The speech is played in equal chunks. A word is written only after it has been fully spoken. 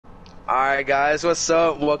Alright guys, what's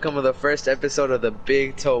up? Welcome to the first episode of the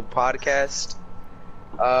Big Toe Podcast.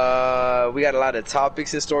 We got a lot of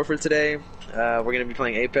topics in store for today. We're gonna be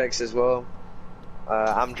playing Apex as well.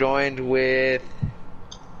 I'm joined with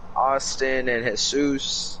Austin and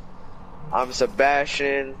Jesus. I'm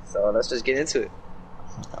Sebastian, so let's just get into it.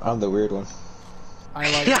 I'm the weird one.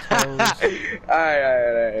 I like toes.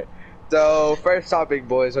 Alright. So, first topic,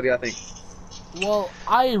 boys, what do y'all think? Well,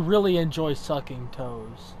 I really enjoy sucking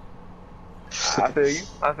toes. I feel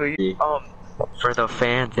you. For the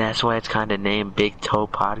fans, that's why it's kind of named Big Toe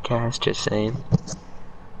Podcast. Just saying.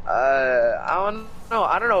 I don't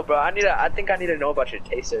know, bro. I think I need to know about your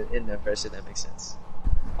taste in there first, if that makes sense.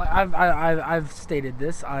 I've stated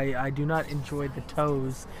this. I do not enjoy the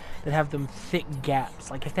toes that have them thick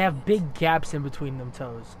gaps. Like if they have big gaps in between them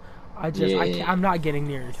toes, I'm not getting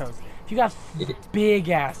near your toes. If you got big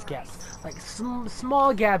ass gaps, like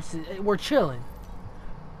small gaps, we're chilling.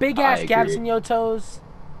 Big ass gaps in your toes,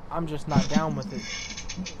 I'm just not down with it.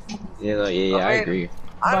 I agree.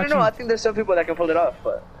 I don't know. I think there's some people that can pull it off,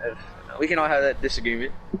 but we can all have that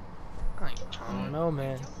disagreement. I don't know,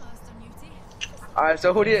 man. All right,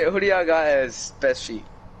 so who do y'all got as best feet?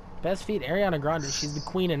 Best feet, Ariana Grande. She's the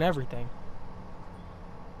queen and everything.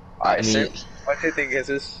 All right, what do you think,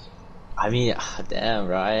 Jesus? I mean, damn,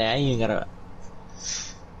 bro. I ain't even gotta.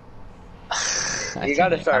 You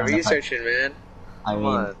gotta start researching, man. I've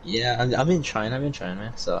been trying,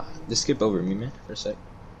 man. So just skip over me, man, for a sec.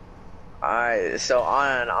 Alright, so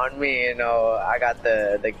on me, I got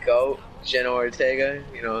the GOAT, Jenna Ortega.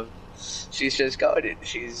 She's just goated.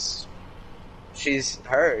 She's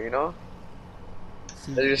her.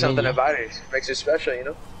 There's just something about her. Makes her special, I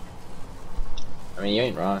mean, you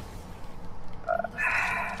ain't wrong.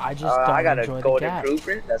 I just don't I got a enjoy golden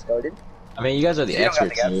blueprint. That's goated. I mean, you guys are the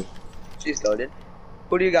experts here. She's goated.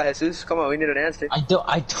 Who do you got, Jesus? Come on, we need an answer. I don't.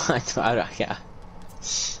 Yeah.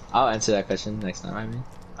 I'll answer that question next time.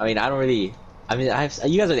 I don't really. You guys are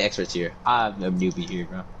the experts here. I'm a newbie here,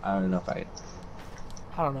 bro. I don't know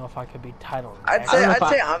if I could be titled. I'd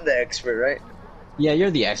say I'm the expert, right? Yeah,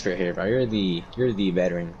 you're the expert here, bro. You're the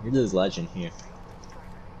veteran. You're the legend here.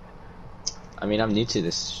 I'm new to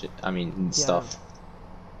this shit. Stuff.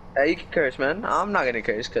 Yeah, you can curse, man. I'm not gonna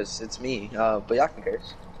curse because it's me. But y'all can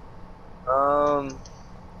curse.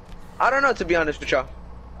 I don't know, to be honest with y'all.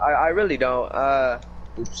 I really don't.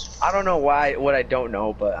 Oops. I don't know what I don't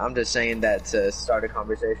know, but I'm just saying that to start a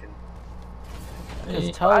conversation.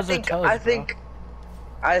 I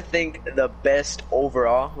think the best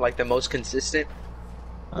overall, like the most consistent,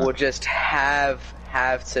 will just have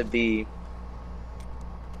to be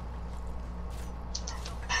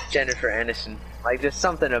Jennifer Aniston. Like just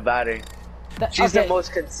something about her. She's the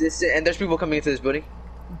most consistent, and there's people coming into this building.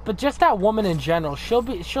 But just that woman in general,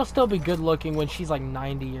 she'll still be good looking when she's like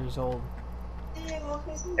 90 years old.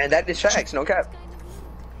 And that distracts, no cap.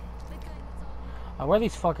 Where are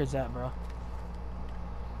these fuckers at, bro?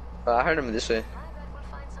 I heard them this way.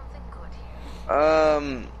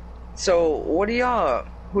 So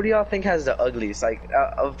who do y'all think has the ugliest? Like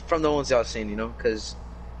from the ones y'all seen, because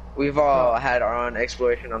we've all had our own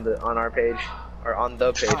exploration on our page. Or on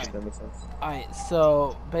the page, if that makes sense. Alright,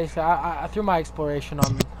 so basically, I threw my exploration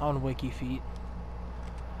on WikiFeet.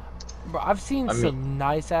 Bro, I've seen some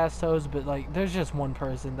nice ass toes, but like, there's just one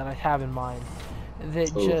person that I have in mind that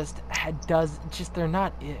they're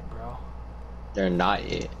not it, bro. They're not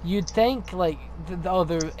it. You'd think like,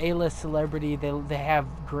 they're A-list celebrity. They have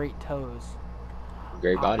great toes.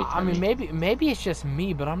 Great body. Maybe it's just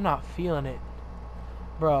me, but I'm not feeling it,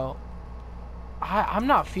 bro. I'm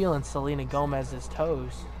not feeling Selena Gomez's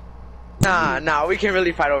toes. Nah, we can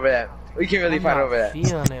really fight over that. I'm not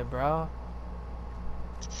feeling it, bro.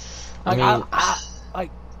 Like,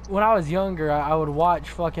 when I was younger, I would watch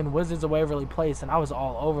fucking Wizards of Waverly Place, and I was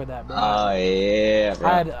all over that, bro. Oh yeah, bro.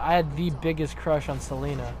 I had the biggest crush on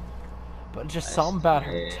Selena, but just something about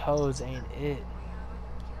her toes ain't it.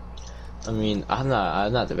 I'm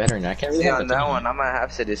not the veteran. I can't really. On that one, I might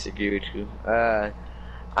have to disagree with you.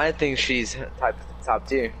 I think she's top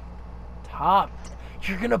tier. Top?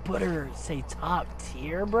 You're gonna put her, say top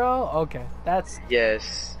tier, bro? Okay, that's...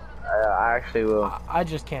 Yes, I actually will. I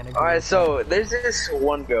just can't agree. Alright, so there's this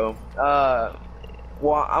one girl. Well,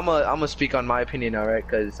 I'm gonna speak on my opinion now, right?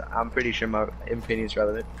 Because I'm pretty sure my opinion's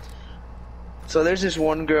relevant. So there's this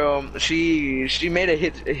one girl. She made a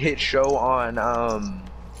hit show on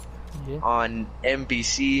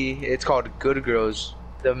NBC. It's called Good Girls.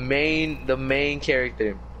 The main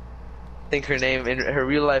character, I think her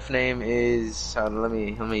real life name is, let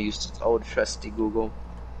me use old trusty Google.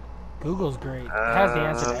 Google's great. It has the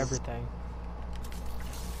answer to everything.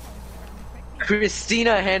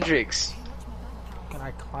 Christina Hendricks. Can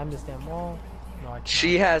I climb this damn wall? No, I can't.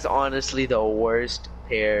 She has honestly the worst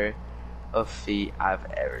pair of feet I've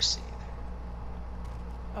ever seen.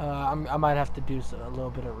 I might have to do a little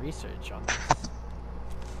bit of research on this.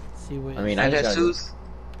 See what. I mean, And I just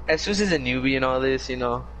Jesus is a newbie in all this, you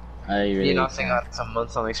know. I really You know, I got some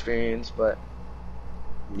months on experience, but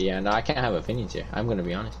yeah, no, I can't have opinions here. I'm gonna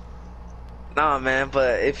be honest. nah, man.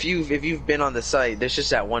 But if you've been on the site, there's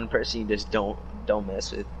just that one person you just don't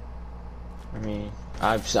mess with. I mean,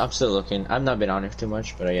 I'm still looking. I've not been on it too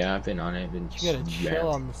much, but yeah, I've been on it. Been You gotta chill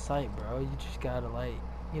on the site, bro. You just gotta like,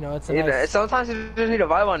 you know, it's a You know, nice. sometimes you just need a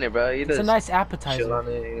vibe on it, bro. You It's just a nice chill appetizer. on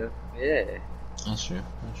it. You know? Yeah. That's true.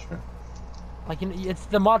 That's true. Like, you know, it's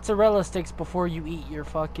the mozzarella sticks before you eat your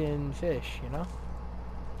fucking fish. You know.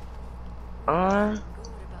 I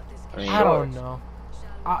mean, I don't know.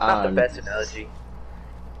 Not the best analogy.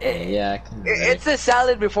 yeah, I can It's a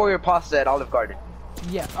salad before your pasta at Olive Garden.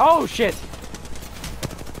 Yeah. Oh shit.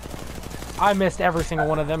 I missed every single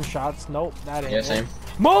one of them shots. Nope, that ain't yeah, it. same.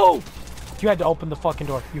 Move! You had to open the fucking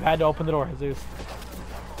door. You had to open the door, Jesus.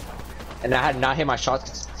 And I had not hit my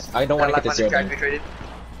shots. I don't want to get the zero.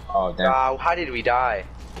 Oh damn! How did we die?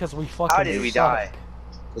 Because we fucking How did we suck. die?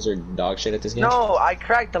 Because they're dog shit at this game. No, I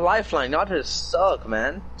cracked the lifeline. Not to suck,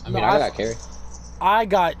 man. I mean, No, I I- got carried. I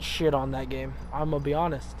got shit on that game. I'm gonna be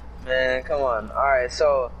honest. Man, come on. All right,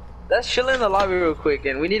 so let's chill in the lobby real quick,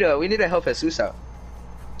 and we need to help Jesus out.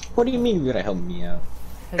 What do you mean you're gonna help me out?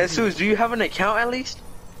 Jesus, do you have an account at least?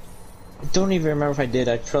 I don't even remember if I did.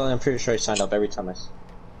 I'm pretty sure I signed up every time I.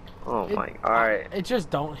 Oh my. All right. It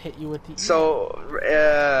just don't hit you with the.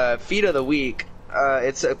 So, feed of the week.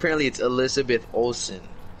 It's apparently it's Elizabeth Olsen.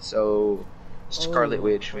 So, Scarlet Oh.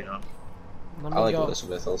 Witch, you know. Let me I like go.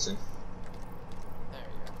 Elizabeth Olsen.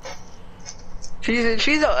 There you go.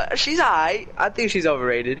 She's alright. I think she's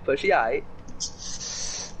overrated, but she alright.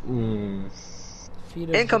 Feet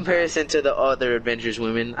of In the- comparison to the other Avengers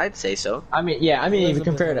women, I'd say so. I mean, yeah. I mean, if you Elizabeth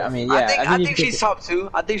compare it, I mean, yeah. I if think you she's top 2.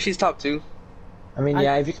 I think she's top 2. I mean,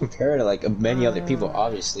 yeah. If you compare it to like many other people,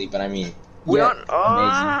 obviously, but I mean, We yeah, don't. amazing.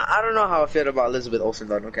 I don't know how I feel about Elizabeth Olsen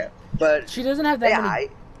though. Okay, but She doesn't have that yeah, many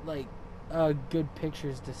like good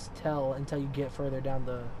pictures to tell until you get further down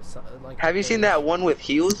the like. have you seen that one with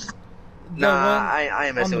heels? The Nah, one I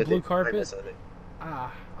ain't messing the with blue it. I carpet? ain't messing with it.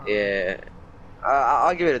 Ah. Yeah,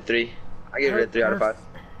 I'll give it a 3. I give it a 3 out of 5.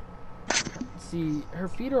 See, her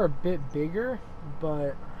feet are a bit bigger,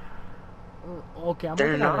 but okay, I'm They're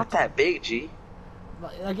looking at not her. that big, G.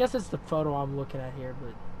 I guess it's the photo I'm looking at here,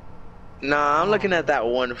 but Nah, I'm looking at that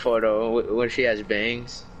one photo where she has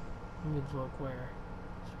bangs. let me look where.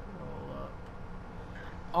 Scroll up.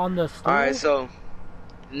 On the stool. All right, so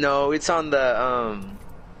no, it's on the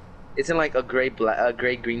it's in like a gray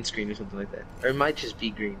green screen or something like that, or it might just be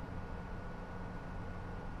green.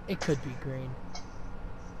 It could be green.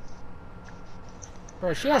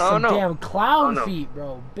 Bro, she has I some don't know. damn clown I don't know. feet,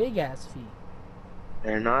 bro. Big ass feet.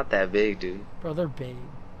 They're not that big, dude. Bro, they're big.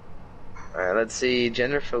 All right, let's see.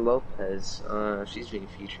 Jennifer Lopez. She's being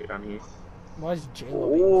featured on here. Why is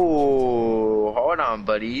J-Lo Ooh, hold on,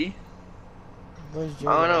 buddy. Where's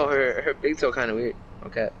I don't know. Her big toe kind of weird.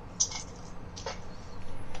 Okay.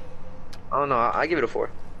 I don't know. I give it a 4.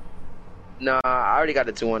 Nah, I already got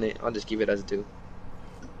a 2 on it. I'll just keep it as a 2.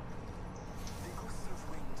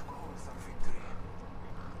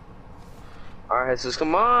 Alright, so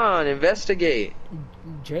come on, investigate.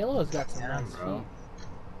 J-Lo's got some nice bro.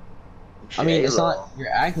 feet. I mean, it's J-Lo. not. You're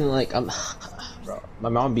acting like I'm. Bro, my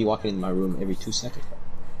mom be walking in my room every 2 seconds.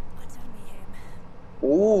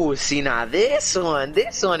 Ooh, see now this one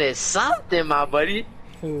is something, my buddy.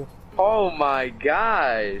 Who? Oh my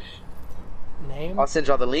gosh. Name? I'll send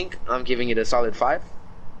y'all the link. I'm giving it a solid 5.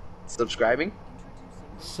 Subscribing.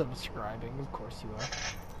 Subscribing, of course you are.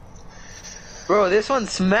 Bro, this one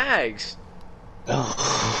smacks.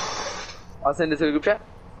 I'll send it to the group chat.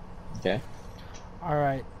 Okay.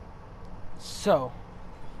 Alright. So.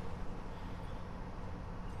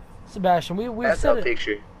 Sebastian, we've That's said a it.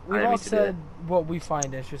 picture. I We've didn't all mean to do said what we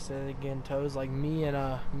find interesting again, Toes. Like me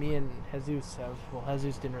and Jesus have. Well,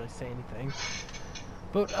 Jesus didn't really say anything.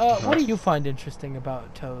 But what do you find interesting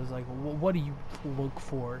about Toes? Like, what do you look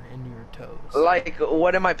for in your toes? Like,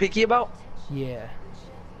 what am I picky about? Yeah,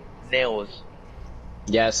 Nails.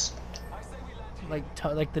 Yes. like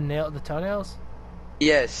the toenails.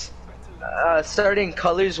 Yes. Certain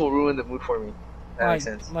colors will ruin the mood for me. That makes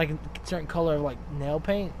sense. Like a certain color of like nail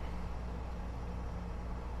paint.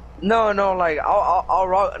 No, like I'll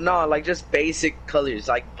rock. No, like just basic colors,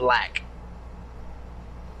 like black.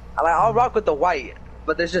 I'll rock with the white,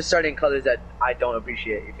 but there's just certain colors that I don't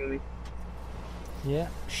appreciate. You feel me? Yeah,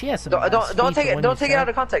 she has some. Don't take it out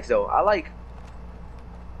of context though. I like.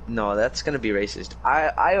 No, that's gonna be racist.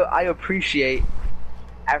 I appreciate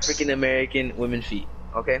African American women feet.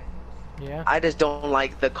 Okay. Yeah. I just don't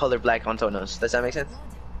like the color black on toenails. Does that make sense?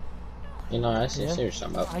 You know, I see what you're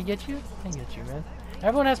talking about. I get you, man.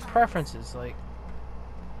 Everyone has preferences, like.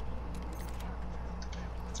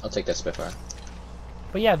 I'll take that Spitfire.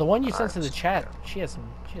 But yeah, the one you sent to the chat, she has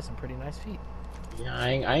some pretty nice feet. Yeah, I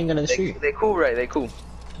ain't gonna dispute. They cool, right? They cool.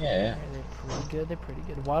 Yeah. They're pretty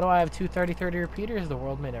good. Why do I have two 30-30 repeaters? The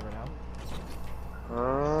world may never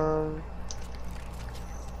know.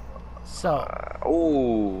 So.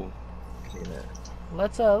 Ooh.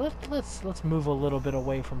 Let's move a little bit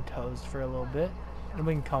away from toes for a little bit, and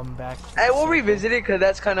we can come back. Hey, we'll revisit it because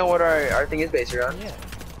that's kind of what our thing is based around. Yeah,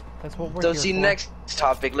 that's what we're. So, here for. next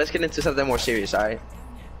topic. Let's get into something more serious. All right.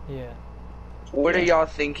 Yeah. What are y'all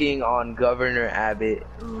thinking on Governor Abbott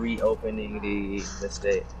reopening the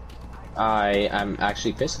state? I'm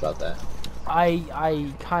actually pissed about that.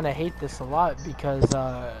 I kind of hate this a lot because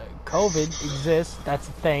COVID exists. That's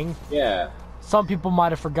a thing. Yeah. Some people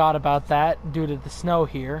might have forgot about that due to the snow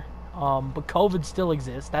here. But COVID still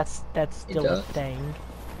exists. That's still a thing.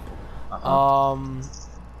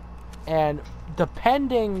 And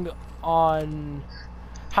depending on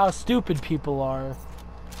how stupid people are,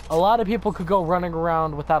 a lot of people could go running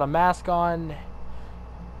around without a mask on,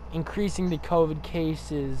 increasing the COVID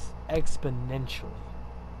cases exponentially.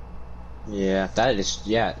 Yeah, that is,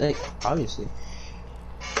 like, obviously.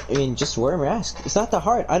 I mean, just wear a mask. It's not that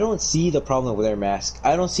hard. I don't see the problem with wearing a mask.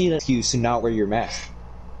 I don't see an excuse to not wear your mask.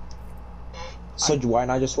 So why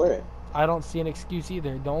not just wear it? I don't see an excuse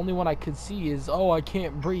either. The only one I could see is, oh, I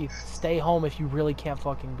can't breathe. Stay home if you really can't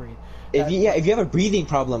fucking breathe. If you have a breathing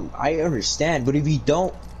problem, I understand. But if you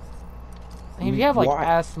don't, if you have like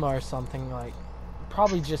asthma or something, like,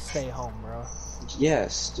 probably just stay home, bro.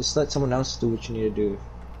 Yes, just let someone else do what you need to do.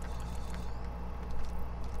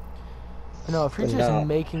 No, if you're just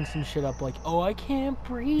making some shit up like, oh, I can't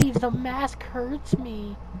breathe, the mask hurts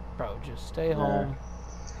me. Bro, just stay home.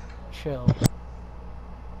 Chill.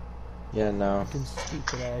 Yeah, no. Fucking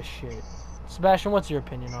stupid ass shit. Sebastian, what's your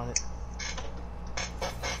opinion on it?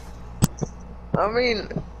 I mean,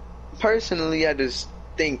 personally, I just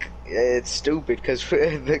think it's stupid because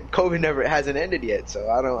the COVID hasn't ended yet. So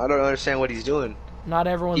I don't understand what he's doing. Not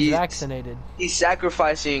everyone's vaccinated. He's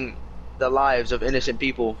sacrificing the lives of innocent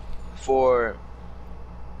people for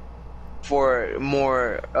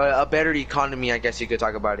more a better economy, I guess you could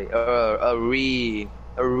talk about it, a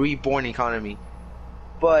reborn economy,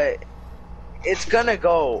 but it's gonna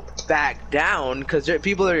go back down because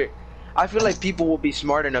people are. I feel like people will be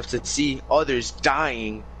smart enough to see others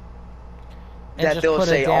dying that they'll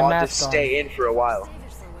say, "Oh, I'll just stay in for a while."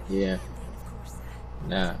 Yeah.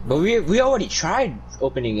 Nah, but we already tried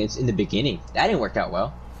opening it in the beginning. That didn't work out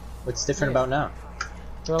well. What's different about now?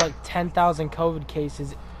 There are like 10,000 COVID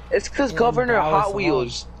cases. It's because Governor Hot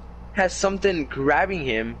Wheels has something grabbing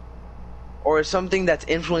him, or something that's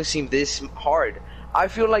influencing this hard. I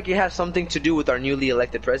feel like it has something to do with our newly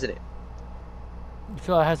elected president. You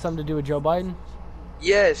feel it has something to do with Joe Biden?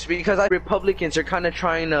 Yes, because Republicans are kind of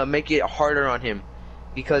trying to make it harder on him,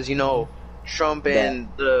 because you know Trump and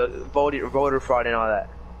the voter fraud and all that.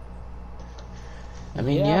 I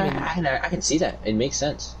mean, I can see that. It makes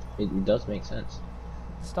sense. It does make sense.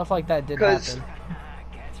 Stuff like that did happen.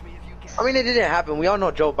 I mean, it didn't happen. We all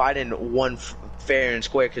know Joe Biden won fair and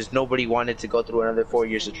square because nobody wanted to go through another 4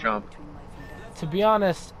 years of Trump. To be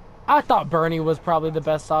honest, I thought Bernie was probably the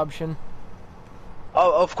best option.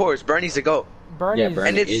 Oh, of course, Bernie's the GOAT. Bernie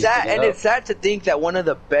and it's sad. And it's sad to think that one of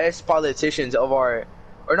the best politicians of our,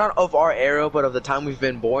 or not of our era, but of the time we've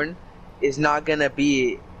been born, is not gonna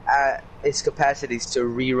be at its capacities to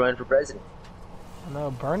rerun for president.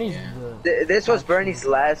 No, Bernie's this was Bernie's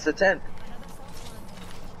last attempt.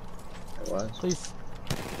 It was.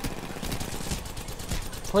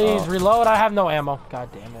 Please reload. I have no ammo. God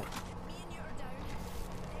damn it.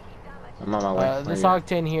 I'm on my way. This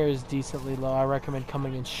octane here is decently low. I recommend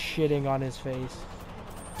coming and shitting on his face.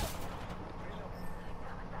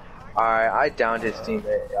 Alright, I downed his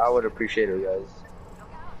teammate. I would appreciate it, guys.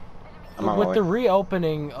 With the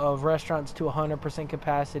reopening of restaurants to 100%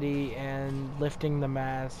 capacity and lifting the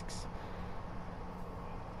masks,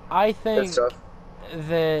 I think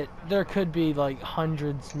that there could be like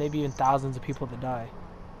hundreds, maybe even thousands of people that die.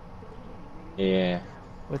 Yeah.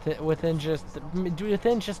 Within just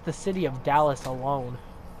the city of Dallas alone.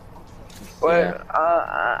 Well,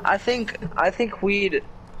 I think we kind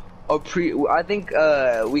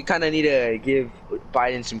of need to give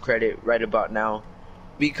Biden some credit right about now,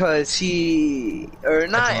 because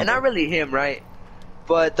not really him, right?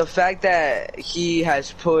 But the fact that he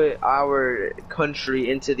has put our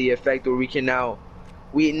country into the effect where we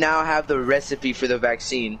now have the recipe for the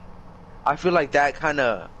vaccine, I feel like that kind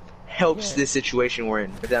of helps this situation we're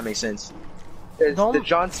in, if that makes sense. The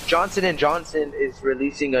Johnson & Johnson is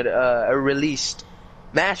releasing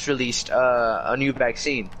mass released a new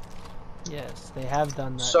vaccine. Yes, they have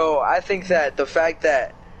done that. So I think that the fact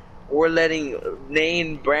that we're letting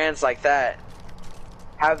name brands like that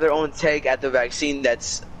have their own take at the vaccine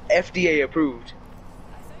that's FDA approved,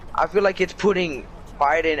 I feel like it's putting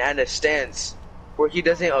Biden at a stance where he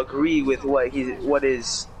doesn't agree with what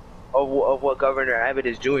Governor Abbott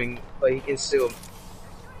is doing, but he can still.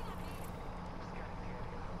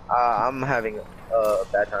 I'm having a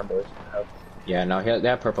bad time, boys. Yeah, no, they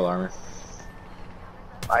have purple armor.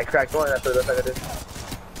 I cracked one. That's what it looks like I did.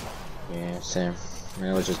 Yeah, same. I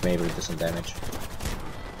mean, it was just maybe do some damage.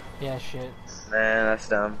 Yeah, shit. Man, that's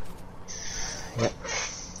dumb. Yep.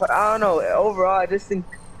 But I don't know. Overall, I just think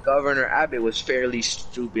Governor Abbott was fairly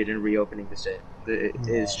stupid in reopening the state.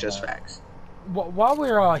 It's just facts. While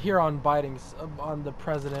we're here on on the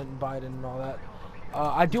president Biden and all that,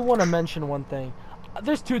 I do want to mention one thing.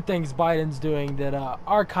 There's two things Biden's doing that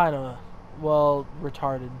are kind of, well,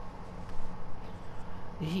 retarded.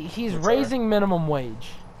 He's raising minimum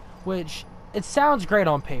wage, which it sounds great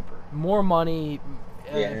on paper. More money,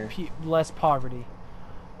 less poverty.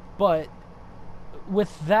 But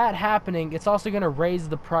with that happening, it's also going to raise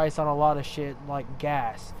the price on a lot of shit like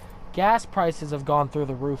gas. Gas prices have gone through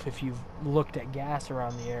the roof if you've looked at gas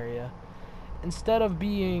around the area. Instead of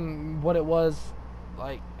being what it was,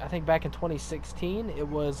 like, I think back in 2016, it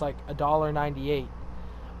was like $1.98.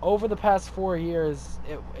 Over the past 4 years,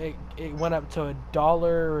 it went up to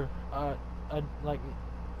 $1, I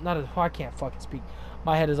can't fucking speak.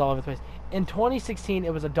 My head is all over the place. In 2016,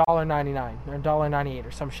 it was $1.99 or $1.98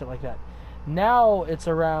 or some shit like that. Now it's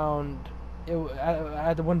around,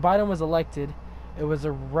 when Biden was elected, it was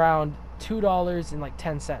around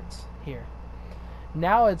 $2.10 here.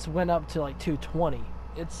 Now it's went up to like $2.20.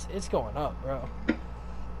 It's going up, bro.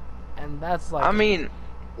 And that's like, I mean,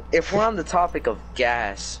 if we're on the topic of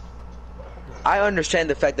gas, I understand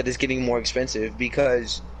the fact that it's getting more expensive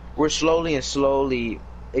because we're slowly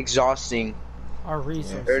exhausting our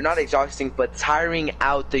reasons. Or not exhausting, but tiring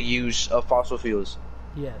out the use of fossil fuels.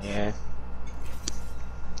 Yes. Yeah.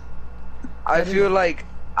 I feel like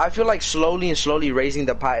slowly raising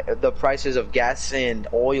the prices of gas and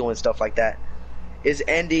oil and stuff like that is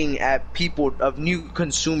ending at new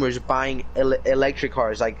consumers buying electric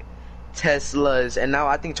cars like Teslas, and now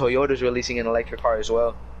I think Toyota's releasing an electric car as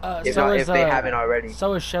well. If they haven't already.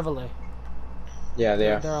 So is Chevrolet. Yeah,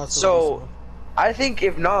 they are. So I think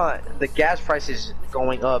if not, the gas prices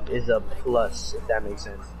going up is a plus, if that makes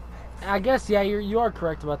sense. I guess, yeah, you are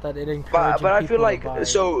correct about that. It encourages but I feel like to buy.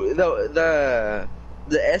 So the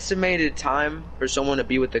estimated time for someone to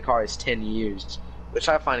be with the car is 10 years, which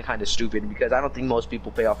I find kind of stupid because I don't think most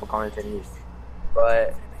people pay off a car in 10 years.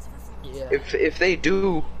 But yeah. if they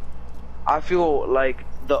do, I feel like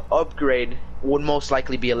the upgrade would most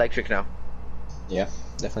likely be electric now. Yeah,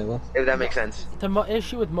 definitely will. If that makes sense. The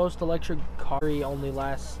issue with most electric cars only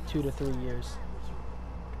lasts 2 to 3 years.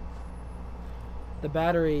 The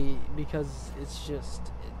battery, because it's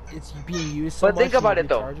being used so much. But think about it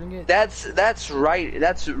though. That's right.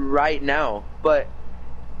 That's right now. But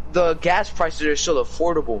the gas prices are still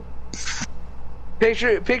affordable.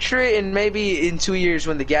 Picture it in maybe in 2 years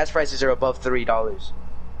when the gas prices are above $3.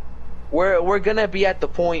 We're gonna be at the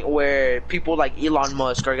point where people like Elon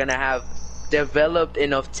Musk are gonna have developed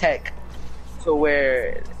enough tech to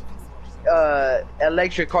where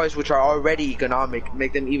electric cars, which are already economic,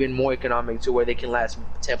 make them even more economic to where they can last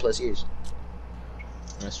 10 plus years.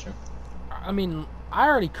 That's true. I mean, I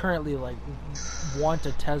already currently like want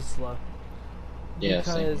a Tesla. Yeah,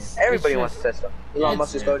 because everybody wants a Tesla. Elon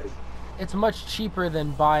Musk is going. It's much cheaper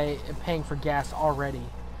than paying for gas already.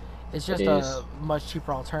 It's just a much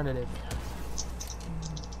cheaper alternative.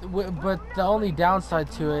 But the only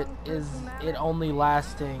downside to it is it only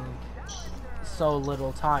lasting so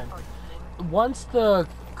little time. Once the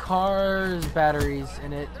car's batteries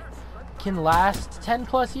in it can last 10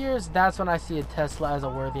 plus years, that's when I see a Tesla as a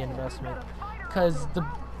worthy investment. Because the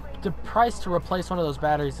price to replace one of those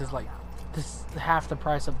batteries is like half the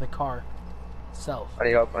price of the car itself. I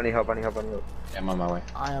need help. Yeah, I'm on my way.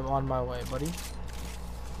 I am on my way, buddy.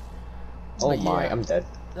 Oh But my, yeah, I'm dead.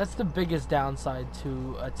 That's the biggest downside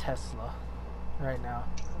to a Tesla right now,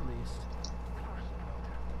 at least.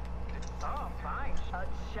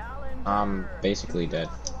 I'm basically dead.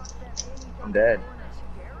 I'm dead.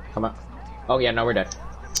 Come on. Oh yeah, no, we're dead.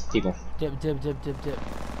 People. Dip.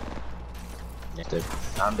 Yeah, Yeah, dude.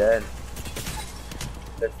 I'm dead.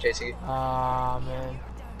 They're chasing you. Ah, man.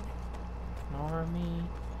 Ignore me.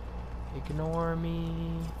 Ignore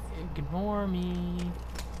me. Ignore me.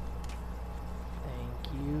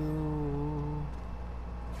 Thank you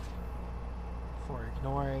for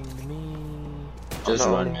ignoring me. Just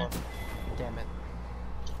no. run. Damn it.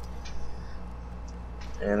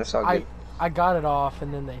 And it's all good. I got it off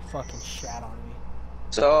and then they fucking shat on me.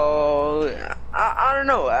 So I don't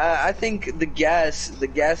know. I think the gas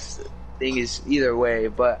thing is either way,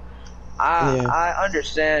 but I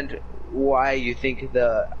understand why you think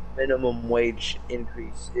the minimum wage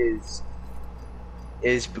increase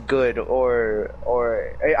is good or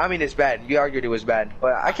I mean it's bad. You argued it was bad,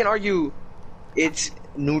 but I can argue it's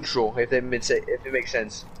neutral if it makes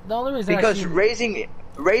sense. The only reason Because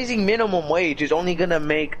raising minimum wage is only gonna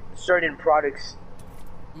make certain products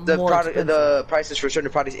the prices for certain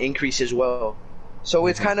products increase as well. So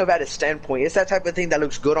it's kind of at a standpoint. It's that type of thing that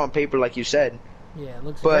looks good on paper, like you said. Yeah, it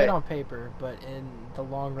looks great on paper, but in the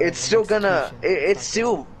long run, it's still gonna. It's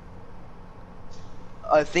still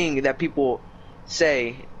a thing that people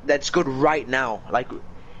say that's good right now. Like,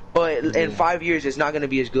 but in 5 years, it's not gonna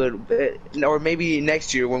be as good. Or maybe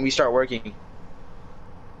next year when we start working,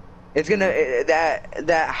 it's gonna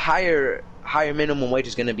that higher minimum wage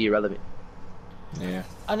is gonna be irrelevant. Yeah.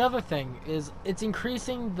 Another thing is it's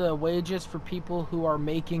increasing the wages for people who are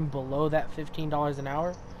making below that $15 an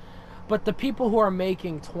hour, but the people who are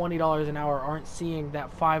making $20 an hour aren't seeing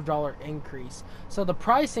that $5 increase. So the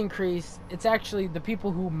price increase, it's actually the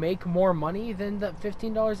people who make more money than that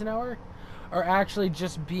 $15 an hour are actually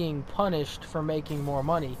just being punished for making more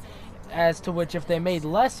money, as to which if they made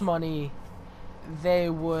less money, they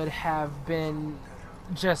would have been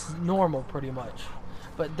just normal pretty much.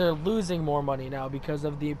 But they're losing more money now because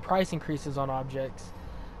of the price increases on objects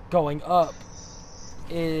going up.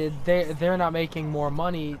 They're not making more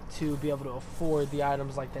money to be able to afford the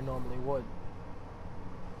items like they normally would.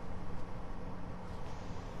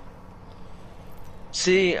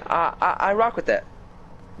 See, I rock with that.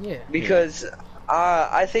 Yeah. Because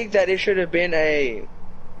I think that it should have been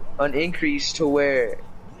an increase to where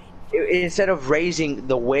instead of raising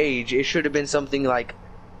the wage, it should have been something like,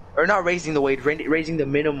 or not raising the wage, raising the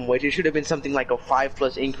minimum wage. It should have been something like a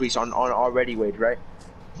 5+ increase on already wage, right?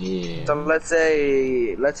 Yeah. So let's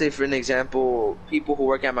say for an example, people who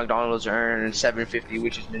work at McDonald's earn $7.50,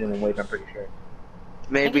 which is minimum wage. I'm pretty sure.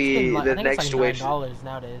 Maybe the next wage. $9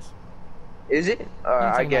 nowadays. Is it?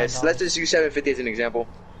 I guess. $9. Let's just use $7.50 as an example.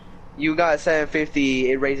 You got $7.50,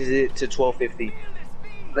 it raises it to $12.50.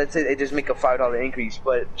 Let's say they just make a $5 increase,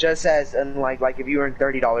 but just as like if you earn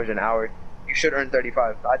 $30 an hour, you should earn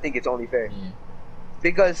 $35. I think it's only fair. Yeah.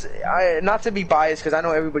 Because not to be biased, because I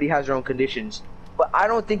know everybody has their own conditions, but I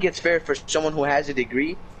don't think it's fair for someone who has a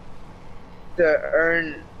degree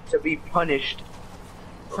to be punished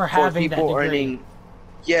for having people that degree. Earning.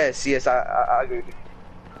 Yes, I agree with you.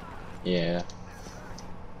 Yeah.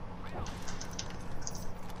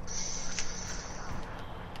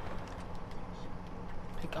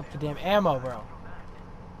 Pick up the damn ammo, bro.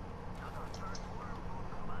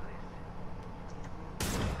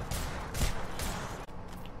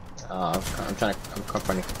 I'm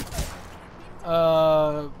confronting.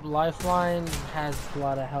 Lifeline has a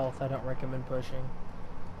lot of health. I don't recommend pushing.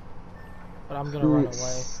 But I'm gonna run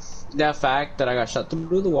away. That fact that I got shot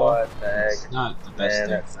through the wall. What the heck? It's not the best Man, thing.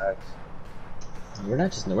 that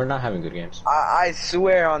sucks. We're not having good games. I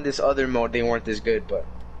swear on this other mode they weren't this good, but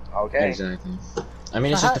okay. Exactly. I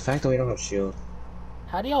mean, it's So just the fact that we don't have shield.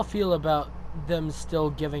 How do y'all feel about them still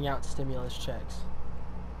giving out stimulus checks?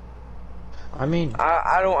 I mean,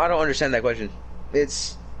 I don't understand that question.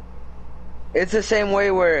 It's the same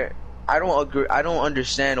way where I don't agree. I don't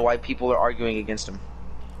understand why people are arguing against them.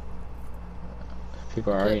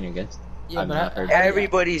 people are arguing against. Yeah, I've but not heard.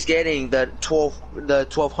 Everybody's getting the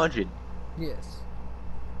 1200. Yes.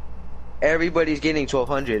 Everybody's getting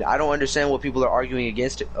 1200. I don't understand what people are arguing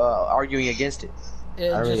against it. It I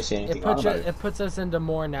don't really just see anything wrong about it. it puts us into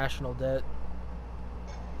more national debt.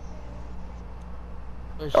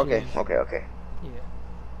 Which Okay, is- okay. Yeah.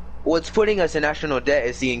 What's putting us in national debt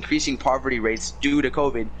is the increasing poverty rates due to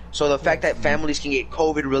COVID. So the fact that families can get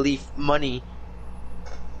COVID relief money,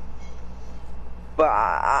 but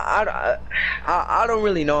I don't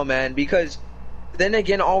really know, man. Because then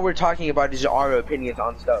again, all we're talking about is our opinions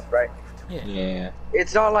on stuff, right? Yeah. Yeah.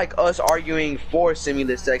 It's not like us arguing for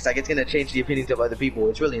stimulus checks. Like it's gonna change the opinions of other people.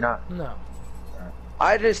 It's really not. No.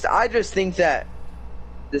 I just think that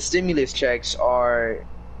the stimulus checks are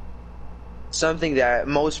something that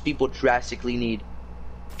most people drastically need.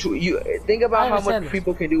 You think I about how understand much this.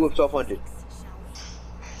 people can do with 1200.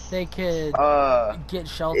 They could get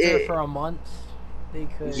shelter for a month. They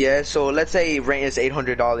could. Yeah, so let's say rent is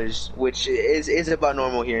 $800, which is about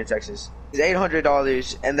normal here in Texas. It's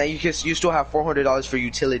 $800, and then you still have $400 for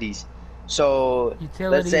utilities. So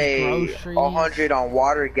let's say groceries. 100 on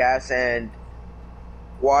water, gas, and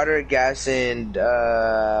what's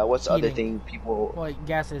the other thing people? Well,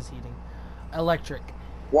 gas is heating, electric.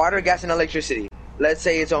 Water, gas, and electricity. Let's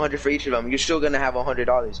say it's 100 for each of them. You're still gonna have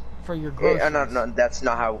 $100 for your groceries. No, that's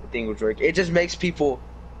not how things work. It just makes people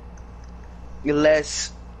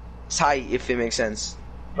less tight, if it makes sense.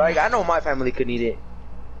 Like, I know my family could need it.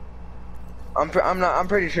 I'm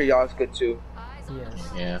pretty sure y'all's could too. Yes.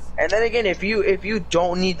 Yeah. And then again, if you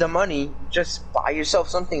don't need the money, just buy yourself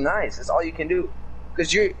something nice. That's all you can do.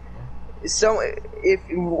 Because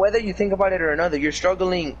whether you think about it or another, you're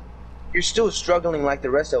struggling. You're still struggling like the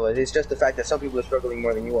rest of us. It's just the fact that some people are struggling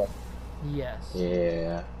more than you are. Yes.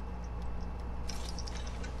 Yeah.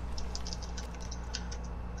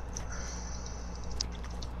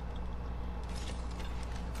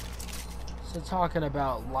 So talking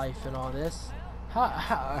about life and all this,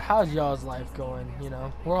 how's y'all's life going? You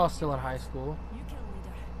know, we're all still in high school.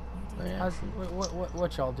 Yeah.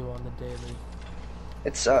 What y'all do on the daily?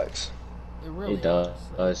 It sucks. It really does.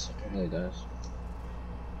 does. It really does.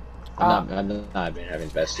 I've not been having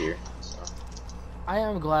the best year. So. I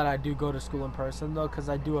am glad I do go to school in person though, because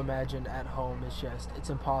I do imagine at home it's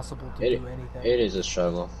impossible to do anything. It is a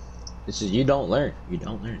struggle. You don't learn.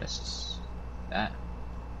 That's just that.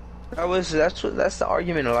 That's the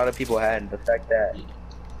argument a lot of people had. The fact that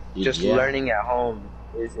learning at home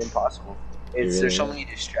is impossible. There's so many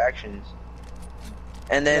distractions.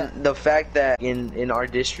 And then the fact that in our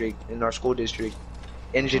school district,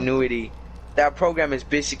 Ingenuity, that program is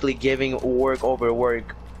basically giving work over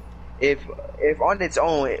work. If on its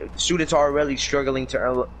own, students are already struggling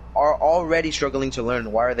to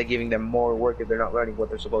learn, why are they giving them more work if they're not learning what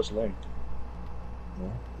they're supposed to learn?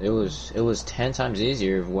 It was 10 times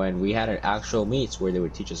easier when we had an actual meets where they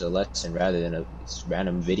would teach us a lesson rather than a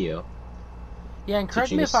random video. Yeah, and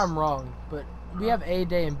correct me if I'm wrong, but we have A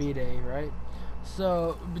day and B day, right?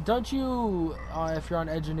 So don't you, if you're on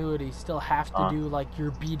Edgenuity, still have to do like your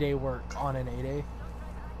B day work on an A day?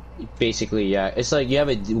 Basically, yeah. It's like you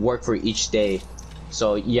have to work for each day,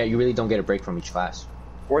 so yeah, you really don't get a break from each class.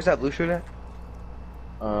 Where's that blue shirt at?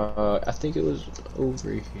 I think it was over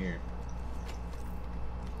here.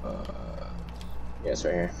 Yeah, it's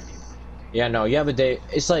right here. Yeah, no, you have a day.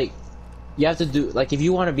 It's like you have to do, like, if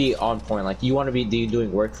you want to be on point, like you want to be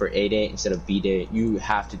doing work for A day instead of B day, you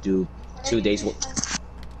have to do 2 days. You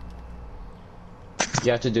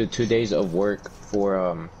have to do 2 days of work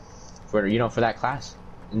for that class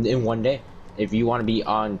in one day if you want to be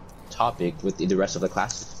on topic with the rest of the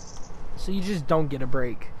classes. So you just don't get a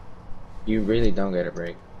break. You really don't get a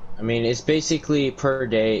break. I mean, it's basically per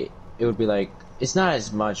day. It would be like, it's not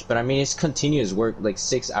as much, but I mean, it's continuous work, like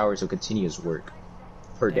 6 hours of continuous work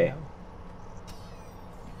per day.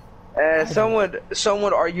 Some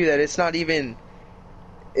would argue that it's not even.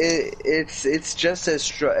 It's just as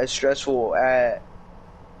stressful as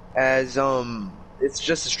it's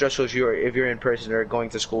just as stressful if you're in person or going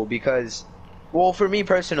to school, because, well, for me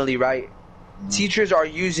personally, right, teachers are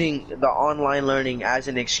using the online learning as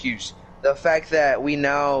an excuse. The fact that we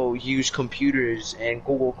now use computers and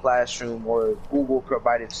Google Classroom or Google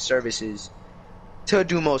provided services to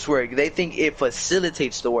do most work, they think it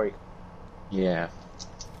facilitates the work. Yeah.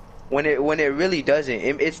 When it really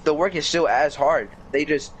doesn't. It's the work is still as hard. They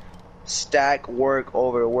just stack work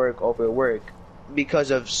over work over work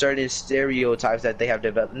because of certain stereotypes that they have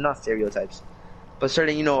developed. Not stereotypes, but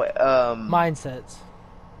certain mindsets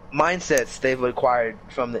they've acquired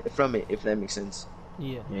from it, if that makes sense.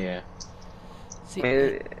 Yeah. See,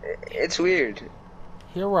 it's weird.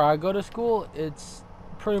 Here where I go to school, it's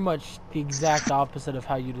pretty much the exact opposite of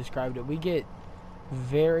how you described it. We get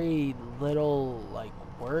very little like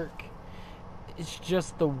work. It's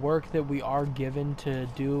just the work that we are given to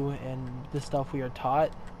do and the stuff we are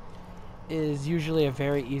taught is usually a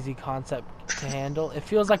very easy concept to handle. It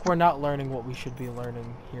feels like we're not learning what we should be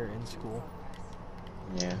learning here in school.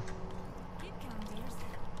 Yeah.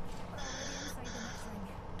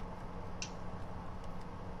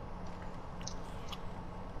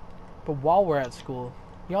 But while we're at school,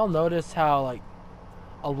 y'all notice how like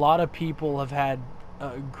a lot of people have had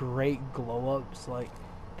great glow ups. Like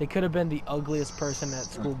they could have been the ugliest person at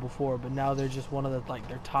school before, but now they're just one of the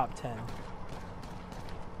their top 10.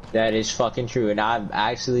 That is fucking true, and I'm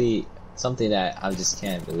actually something that I just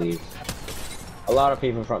can't believe. A lot of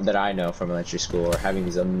people that I know from elementary school are having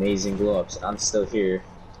these amazing glow ups, and I'm still here,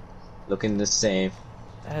 looking the same.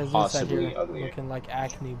 Has this possibly here uglier. looking like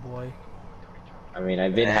acne boy. I mean,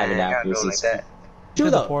 I've been having I gotta acne go like since. that. True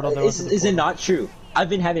To the though, portal, they went to the is it portal. not true? I've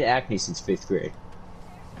been having acne since 5th grade.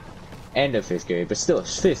 End of 5th grade, but still,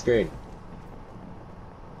 it's 5th grade.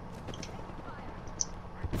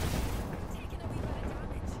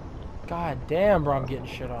 God damn, bro, I'm getting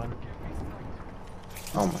shit on.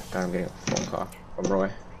 Oh my god, I'm getting a phone call from Roy.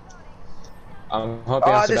 I'm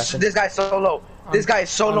hoping Oh, Sebastian. this guy's so low. This guy is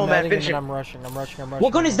so I'm low, man. netting Finish him him. and I'm rushing.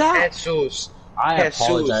 What gun is that? Jesus. I Jesus.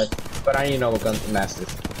 apologize, but I need to know what gun to master.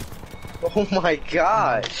 Oh my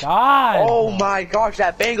gosh. God! Oh my gosh,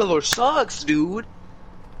 that Bangalore sucks, dude.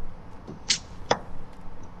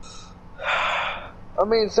 I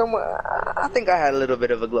mean, I think I had a little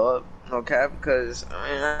bit of a glow up, okay? Because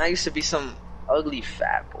I used to be some ugly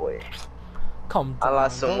fat boy. Come I down.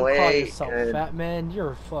 lost some Don't call weight, yourself and fat, man.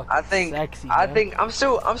 You're fucking I think sexy, I man. think I'm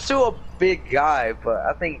still a big guy, but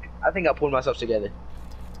I think I pulled myself together.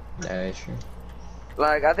 That is true.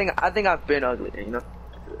 Like I think I've been ugly, you know?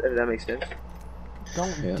 If that makes sense.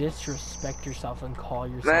 Don't Yeah. disrespect yourself and call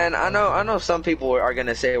yourself. Man, I ugly. know some people are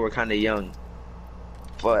gonna say we're kind of young,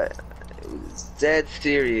 but dead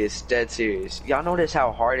serious. Y'all notice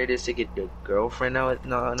how hard it is to get a girlfriend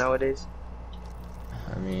nowadays?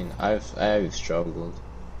 I mean, I've struggled.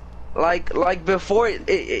 Like before,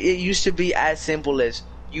 it used to be as simple as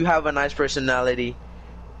you have a nice personality.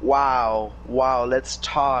 Wow, let's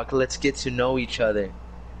talk, let's get to know each other.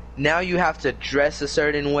 Now you have to dress a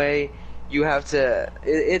certain way. You have to.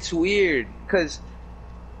 It's weird, cause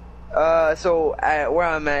so where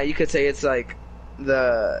I'm at, you could say it's like I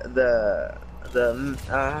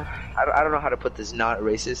don't know how to put this not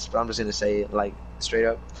racist, but I'm just gonna say it like straight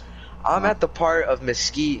up. I'm at the part of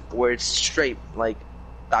Mesquite where it's straight like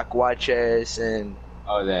tacuaches and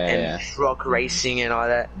Oh, yeah. truck racing and all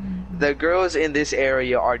that. The girls in this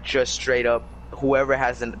area are just straight up. Whoever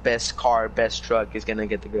has the best car, best truck is gonna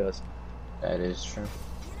get the girls. That is true.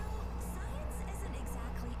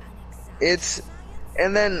 It's,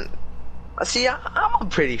 and then, see, I'm a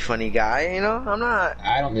pretty funny guy, you know. I'm not.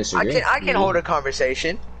 I don't disagree. I can hold a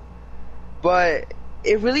conversation, but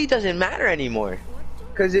it really doesn't matter anymore.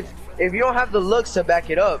 Because if you don't have the looks to back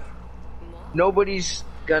it up, nobody's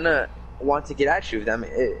gonna want to get at you. I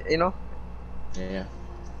mean, you know. Yeah.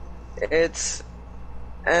 It's,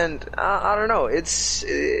 and I don't know. It's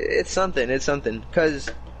something.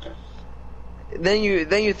 Because then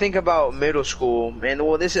you think about middle school, and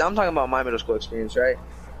well, I'm talking about my middle school experience, right?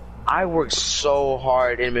 I worked so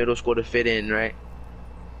hard in middle school to fit in, right?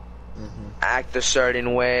 Act a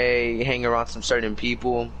certain way, hang around some certain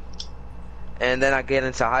people, and then I get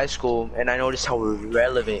into high school, and I noticed how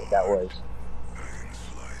irrelevant that was.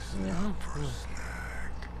 Yeah.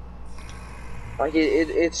 Like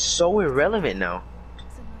it's so irrelevant now.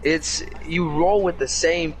 It's you roll with the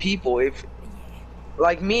same people. If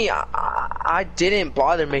like me, I didn't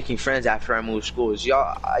bother making friends after I moved schools.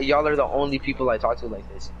 Y'all are the only people I talk to like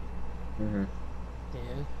this. Yeah.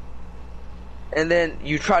 And then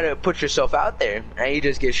you try to put yourself out there, and you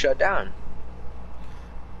just get shut down.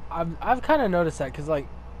 I've kind of noticed that because like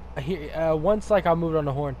here once like I moved on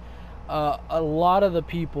to Horn, a lot of the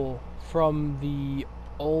people from the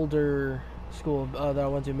older school that I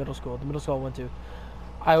went to, the middle school I went to,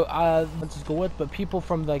 I went to school with, but people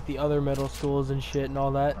from like the other middle schools and shit and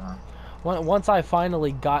all that. Once I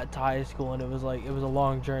finally got to high school, and it was a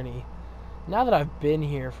long journey. Now that I've been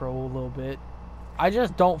here for a little bit, I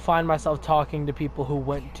just don't find myself talking to people who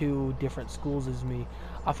went to different schools as me.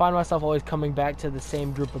 I find myself always coming back to the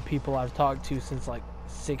same group of people I've talked to since like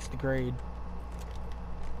 6th grade.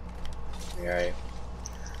 Right.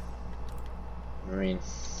 I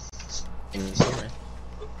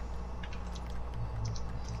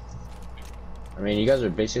mean, you guys are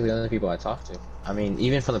basically the only people I talk to. I mean,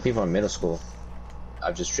 even from the people in middle school,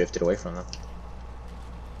 I've just drifted away from them.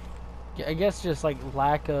 Yeah, I guess just like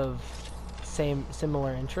lack of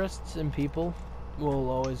similar interests in people will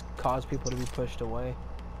always cause people to be pushed away.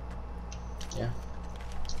 Yeah.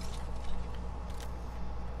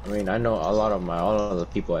 I mean, I know a lot of the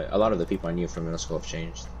people I knew from middle school have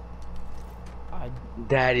changed.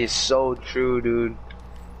 That is so true, dude.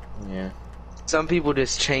 Yeah. Some people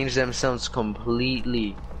just change themselves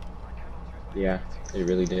completely. Yeah, they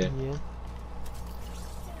really did. Yeah.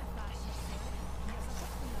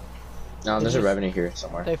 No, there's a revenue here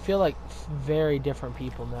somewhere. They feel like very different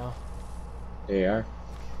people now. They are.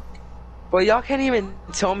 But y'all can't even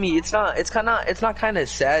tell me it's not kind of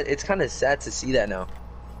sad. It's kind of sad to see that now.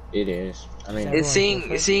 It is. I mean, It's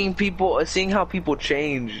Everyone's seeing how people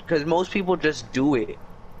change, because most people just do it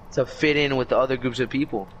to fit in with the other groups of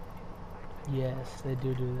people. Yes, they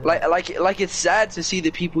do that. Like it's sad to see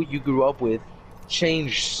the people you grew up with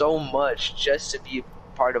change so much just to be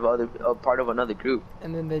part of another group.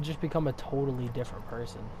 And then they just become a totally different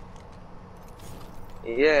person.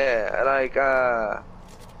 Yeah, like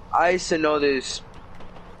I used to know this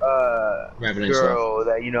Revenant girl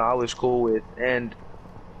that I was cool with, and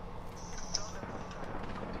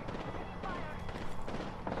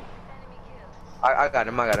I got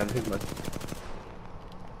him. He's mine.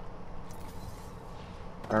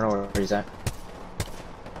 I don't know where he's at.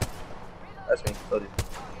 That's me. Loaded.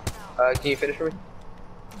 Can you finish for me?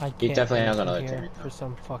 I can't. He definitely has finish another here teammate. for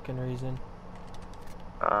some fucking reason.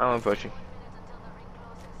 I'm approaching.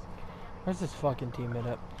 Where's this fucking teammate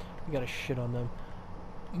up? We gotta shit on them.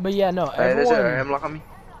 But yeah, no, There's a hemlock on me.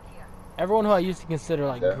 everyone who I used to consider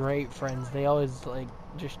like Yeah. great friends, they always like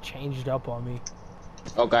just changed up on me.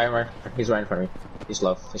 Oh, guy, he's right in front of me. He's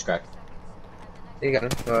low. He's cracked. You got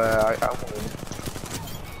him.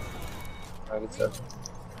 I'm good stuff.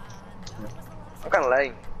 I'm kind of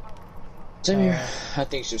lagging. Same here. I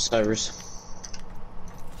think it's just Cyrus.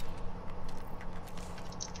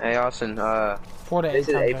 Hey, Austin. 4 to 8 This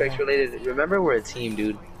is times Apex right now. related. Remember, we're a team,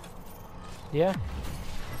 dude. Yeah.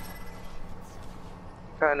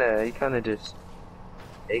 You kind of just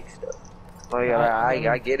take stuff. Like,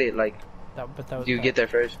 I I get it. Like, But that was you get there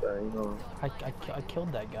first, but I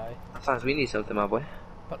killed that guy. sometimes we need something, my boy.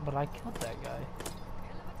 But I killed that guy.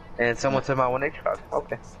 And someone took my 1H truck.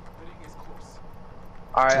 Okay.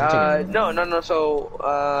 Alright, no.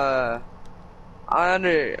 So,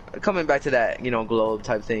 coming back to that, globe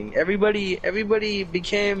type thing. Everybody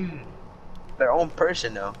became their own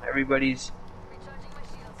person now.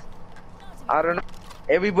 I don't know.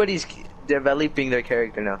 Everybody's developing their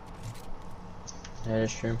character now. That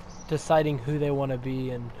is true. Deciding who they want to be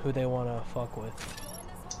and who they want to fuck with.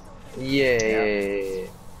 Yeah.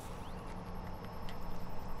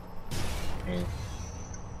 Yeah.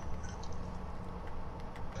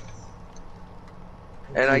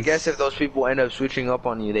 And I guess if those people end up switching up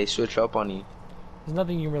on you, they switch up on you. There's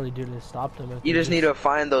nothing you can really do to stop them. If You they just need to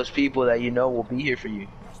find those people that will be here for you.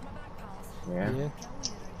 Yeah. Yeah.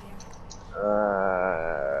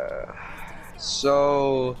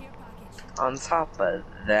 So on top of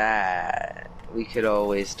that, we could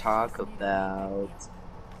always talk about.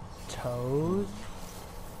 Toes.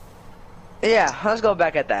 Yeah, let's go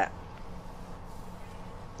back at that.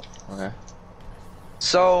 Okay.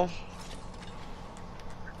 So,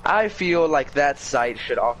 I feel like that site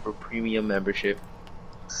should offer premium membership.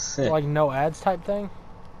 Like no ads type thing.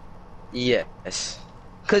 Yes.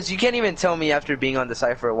 Because you can't even tell me after being on the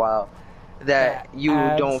site for a while that you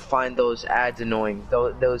Ads. don't find those ads annoying.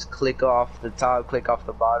 Those click off the top, click off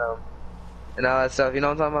the bottom, and all that stuff. You know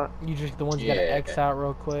what I'm talking about? You just the ones you gotta Yeah. X out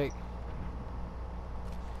real quick.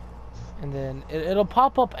 And then it'll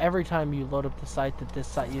pop up every time you load up the site that this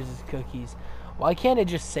site uses cookies. Why can't it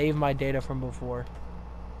just save my data from before?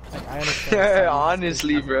 Like, I understand. this site uses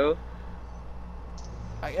Honestly, cookies. bro.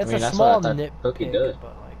 Like, it's I mean, a that's small what I thought Cookie nitpick, does.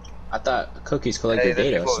 but like, I thought cookies collect Hey, your there's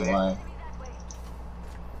data, people so here. why?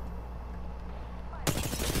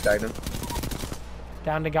 Tagged him.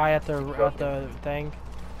 down the guy at the thing.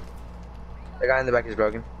 The guy in the back is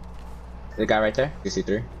broken. The guy right there? You see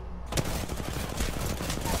three?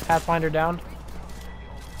 Pathfinder down.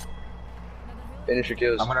 Finish your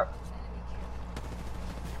kills. I'm gonna.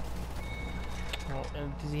 Oh,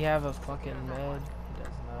 and does he have a fucking med? He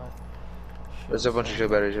does not. There's a bunch of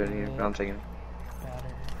shield batteries right here. I'm taking it. Battery.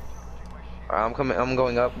 Alright, I'm coming. I'm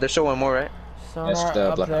going up. There's still one more, right? Sonar That's the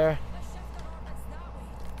up black one. there.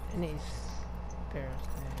 And he's there.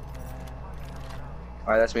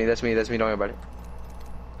 Alright, that's me. Don't worry about it.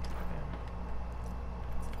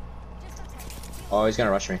 Oh, he's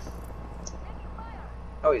gonna rush me.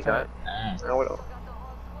 Oh, he's not. Ah. No, what? Oh,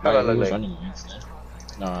 How he about was look like? running against it.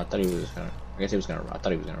 No, I thought he was gonna. I guess he was gonna. I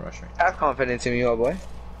thought he was gonna rush me. Have confidence in me, oh boy.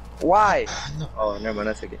 Why? Oh, never mind.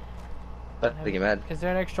 That's okay. That's get mad. Is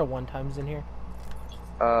there an extra one times in here?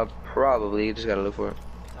 Probably. You just gotta look for it.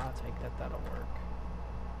 I'll take that. That'll work.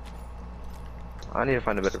 I need to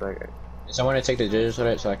find a better bag. Is someone to take the digits with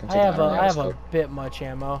it so I can I take have the I have a bit much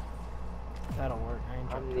ammo. That'll work. I ain't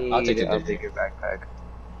dropping I'll take the I'll digit. take your backpack.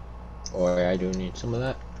 Or I do need some of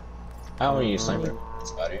that. I don't need a sniper.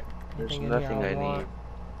 That's about it. There's anything in here nothing I want. need.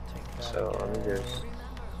 Take that, So let me guys. just.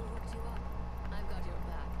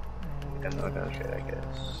 Got no gun shit, I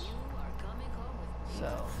guess.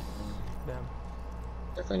 So, bam.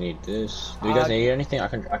 Definitely need this. Do you guys need anything? I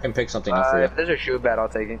can pick something up for you. If there's a shoe bat, I'll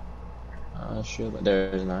take it. Sure, but there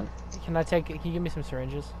is none. Can I take? Can you give me some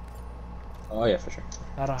syringes? Oh yeah, for sure.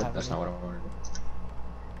 I don't have That's any. not what I wanted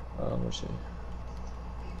to do. Let's see.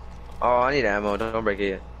 Oh, I need ammo. Don't break it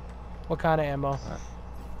yet. What kind of ammo?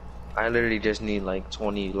 I literally just need like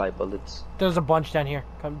 20 light bullets. There's a bunch down here.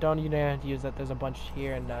 Come, don't you dare use that. There's a bunch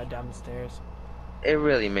here and down the stairs. It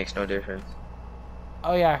really makes no difference.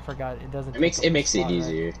 Oh yeah, I forgot. It doesn't. It makes take up a it slot, right?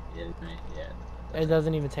 easier. Yeah. It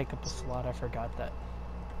doesn't even take up a slot. I forgot that.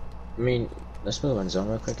 I mean, let's move on zone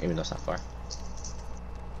real quick, even though it's not far.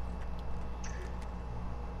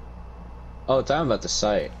 Oh, talking about the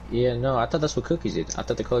site. Yeah, no, I thought that's what cookies did. I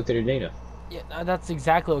thought they collected your data. Yeah, that's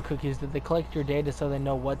exactly what cookies did. They collect your data so they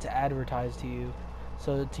know what to advertise to you,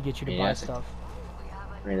 so to get you to Yeah, buy that's stuff.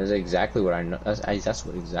 I mean, that's exactly what I know. That's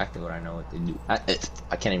what exactly what I know what they do.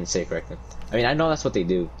 I can't even say it correctly. I mean, I know that's what they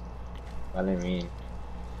do. But I mean,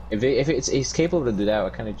 if it's capable to do that, why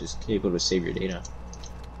can't it just capable to save your data?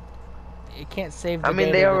 It can't save. The I mean,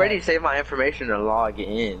 data they that already saved my information to log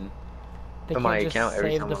in. They to my can't just account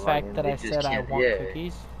every save time the I log fact in. that They I just said I can't- want yeah.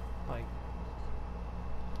 cookies. Like,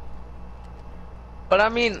 But I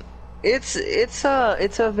mean, it's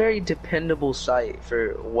a very dependable site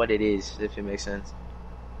for what it is, if it makes sense.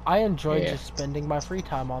 I enjoy Yeah. just spending my free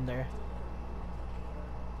time on there.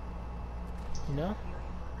 You know?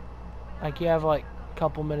 Like you have like a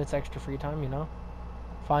couple minutes extra free time, you know?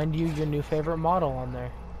 Find you your new favorite model on there.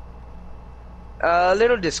 A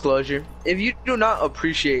little disclosure: if you do not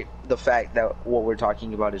appreciate the fact that what we're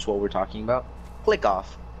talking about is what we're talking about, click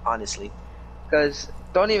off. Honestly, because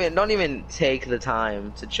don't even take the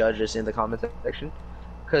time to judge us in the comment section,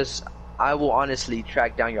 because I will honestly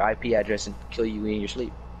track down your IP address and kill you in your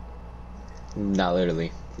sleep. Not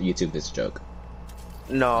literally. YouTube is a joke.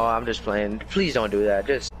 No, I'm just playing. Please don't do that.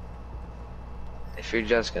 Just if you're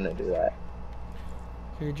just gonna do that.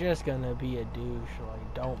 If you're just gonna be a douche,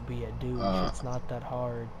 like don't be a douche. It's not that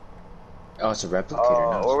hard. Oh, it's a replicator.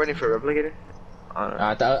 Oh, now. we're waiting for a replicator. I don't know.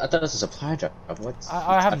 I thought it was a supply drop. What?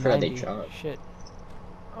 I have forgot 90. they dropped. Shit.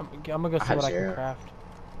 I'm gonna go I see have what I 0. can craft.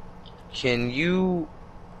 Can you?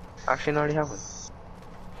 Actually, I already have one.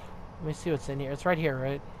 Let me see what's in here. It's right here,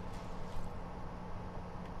 right?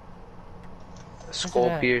 Skull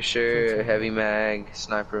that? piercer, What's heavy mag,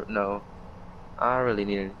 sniper. No, I don't really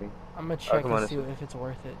need anything. I'm gonna check come on, and see if it's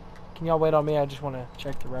worth it. Can y'all wait on me? I just want to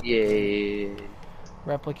check the replicator. Yeah.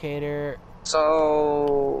 Replicator.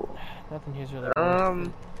 So, Nothing here's really worth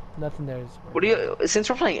it. Nothing there is. what do you? Since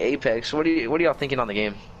we're playing Apex, what are y'all thinking on the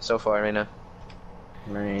game so far right now? I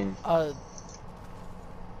mean, I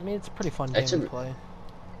mean, it's a pretty fun game It's to a- play.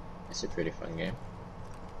 it's a pretty fun game.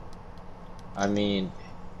 I mean,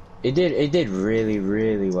 it did really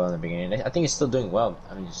well in the beginning. I think it's still doing well.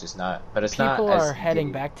 I mean, it's just not. But it's not. People as are heading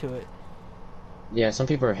big. back to it. Yeah, some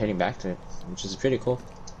people are heading back to it, which is pretty cool.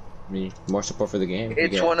 I mean, more support for the game.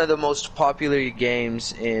 It's one of the most popular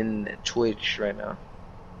games in Twitch right now.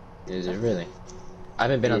 Is it really? I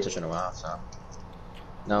haven't been on Yeah. Twitch in a while, so.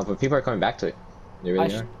 No, but people are coming back to it. They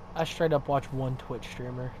really are. I straight up watch one Twitch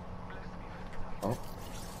streamer. Oh,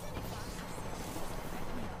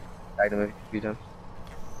 Tagged him a few times.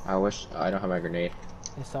 I wish I don't have my grenade.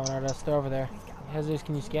 It's someone at us. They're over there. Jesus,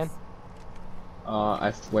 can you scan?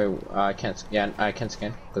 I can't. Yeah, I can't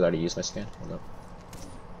scan because I already used my scan. Hold up.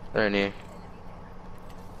 They're near.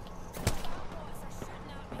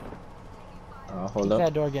 Hold Peek up.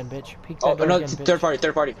 that door again, bitch. Peek that Oh door no! again, bitch.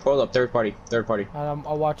 Third party. Hold up. Third party.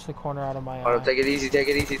 I'll watch the corner out of my Oh, eye. take it easy. Let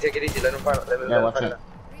him fight. Yeah, watch it.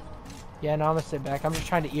 Yeah, no, I'm gonna sit back. I'm just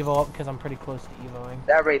trying to evo up because I'm pretty close to evoing.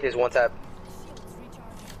 That Wraith is one tap.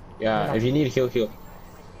 Yeah, No. if you need a heal.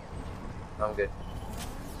 I'm good.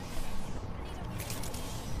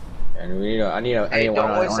 And we need I need a. Hey, one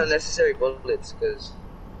don't on waste one. unnecessary bullets, cause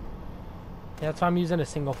Yeah, that's why I'm using a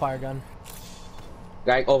single fire gun.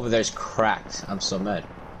 Guy over there's cracked. I'm so mad.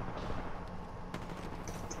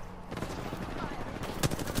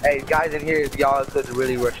 hey, guys in here, y'all could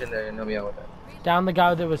really rush in there and help me out with that. Down the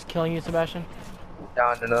guy that was killing you, Sebastian.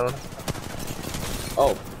 Down another one.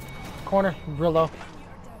 Oh, Corner, real low.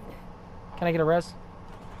 Can I get a res?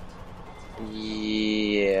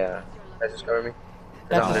 Yeah. That just cover me.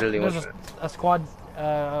 That's I'm literally there's one. a squad,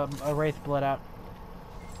 a Wraith bled out.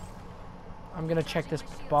 I'm gonna check this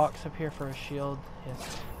box up here for a shield.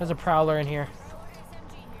 Yes. There's a Prowler in here.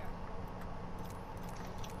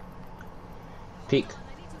 peek.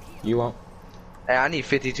 You won't. Hey, I need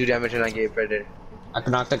 52 damage and I get Predator. I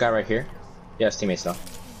can knock the guy right here. Yes, teammates though. Hey,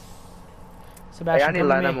 Sebastian, I need come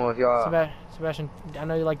to line me. ammo if y'all. Sebastian, I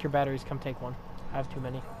know you like your batteries. Come take one. I have too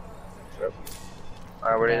many.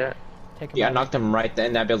 Alright, where they at? Take a Yeah, I battery. knocked him right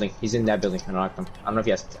in that building. He's in that building. I knocked him. I don't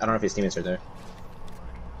know if his teammates are there.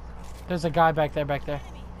 There's a guy back there.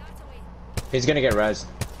 He's gonna get rezzed.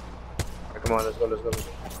 Alright, come on, let's go.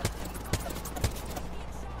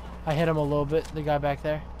 I hit him a little bit. The guy back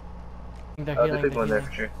there. They're There's healing. people They're in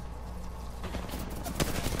there healing.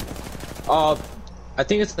 for sure. I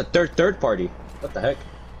think it's the third party. What the heck?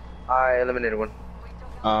 I eliminated one.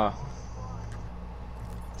 I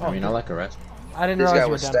Oh, mean, I like a rest. I didn't This realize guy you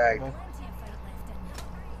were was down. stacked.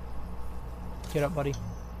 Get up, buddy.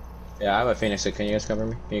 Yeah, I have a Phoenix, so can you guys cover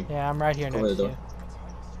me? Yeah, I'm right here Open next the to door. you.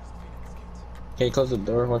 Can you close the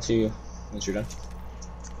door once you're done?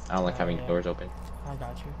 I don't like having yeah. doors open. I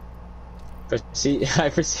got you. See, I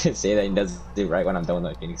proceed to say that he does it right when I'm done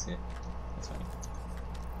with the Phoenix. That's funny.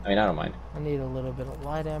 I mean, I don't mind. I need a little bit of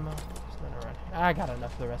light ammo. Just let it run. I got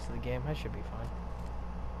enough for the rest of the game. I should be fine.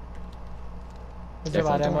 Is there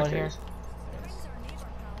light Definitely ammo don't in like here? carries.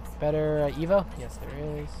 Better Evo? Yes,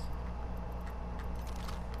 there is.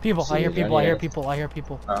 People. See, I hear is there people. I any hear other- people. I hear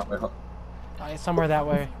people. Wait, hold- Somewhere that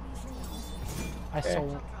way. I Okay. saw.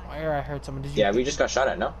 Where I heard someone. Did you? Yeah, we just got shot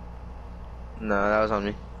at, no? No, that was on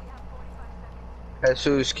me.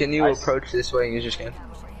 Jesus, can you approach this way and use your scan?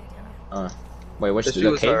 Wait, which There's the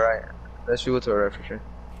people to cave? our right. There's people to our right for sure.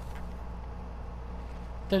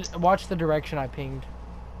 Watch the direction I pinged.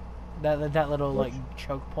 That little like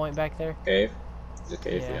choke point back there. Cave? The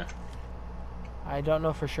cave, Yeah. yeah. I don't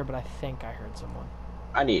know for sure, but I think I heard someone.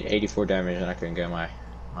 I need 84 damage and I can get my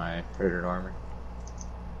Predator armor.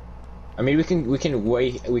 I mean, we can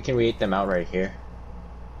wait them out right here.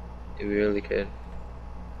 Yeah, we really could.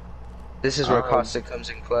 This is where Um, Caustic comes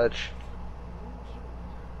in clutch.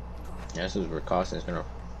 Yeah, this is where Costin's gonna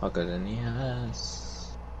fuck us in the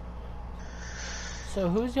ass. So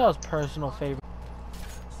who's y'all's personal favorite?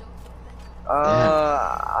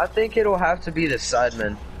 I think it'll have to be the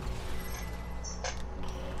Sidemen.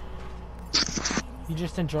 You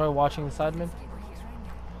just enjoy watching the Sidemen?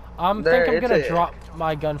 I There, think I'm it's gonna a- drop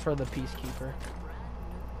my gun for the Peacekeeper.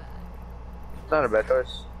 It's not a bad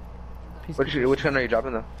choice. Which gun are you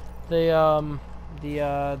dropping though? The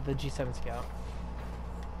G7 Scout.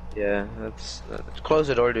 Yeah, that's close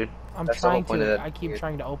the door, dude. I'm That's the whole trying point of to. that. I keep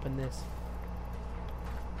trying to open this.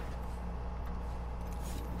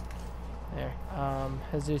 There.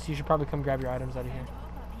 Jesus, you should probably come grab your items out of here.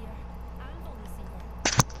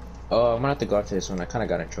 Oh, I'm gonna have to go after this one. I kind of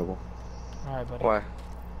got in trouble. All right, buddy. Why?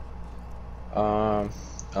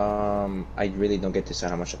 I really don't get to decide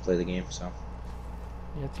how much I play the game, so.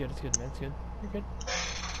 Yeah, it's good. It's good, man. It's good. You're good.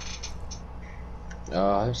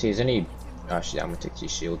 Let me see. Is any? Actually, I'm gonna take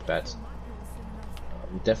these shield bats.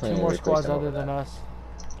 Definitely. Two more gonna replace squads them other with than that.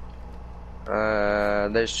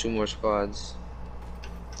 us. There's 2 more squads.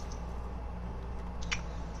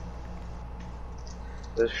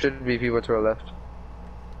 There should be people to our left.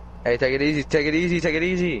 Hey, take it easy, take it easy, take it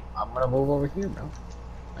easy. I'm gonna move over here, bro.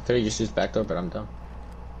 I could have just used back door, but I'm done.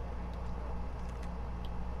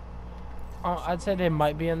 I'd say they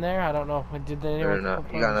might be in there. I don't know. Did they? No, no,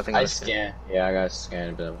 you got nothing on I the scan. scan. Yeah, I got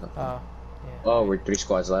scan, but. Yeah. Oh, we're 3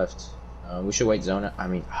 squads left. We should wait zone. I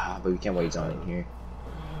mean, but we can't wait zone in here.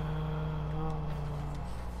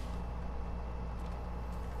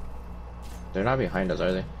 They're not behind us,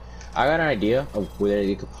 are they? I got an idea of where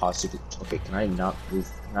they could possibly. Okay, can I not move?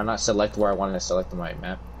 Can I not select where I wanted to select on my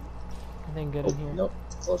map? Anything good Oh, in here? nope,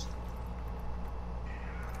 it's close.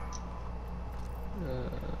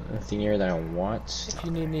 Anything here that I want? If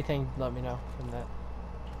you need anything, let me know from that.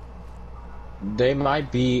 They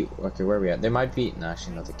might be. Okay, where are we at? They might be. No,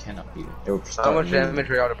 actually, no, they cannot be. They were How much damage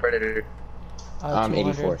were y'all to Predator? 200.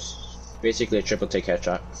 84. Basically a triple take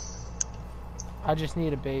headshot. I just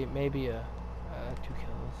need maybe 2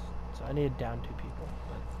 kills. So I need to down 2 people.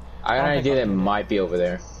 But I got I an don't idea think they I'll do that. might be over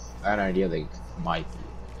there. I got an idea they might be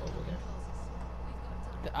over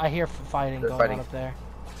there. I hear fighting They're going fighting. on up there.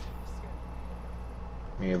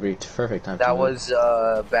 I mean, it'd be perfect time. to That move. was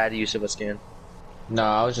bad use of a scan. No,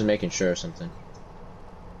 I was just making sure of something.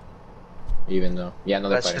 Even though, yeah, no,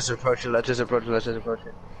 they're Let's fighting. just approach it, let's just approach it, let's just approach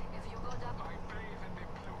it.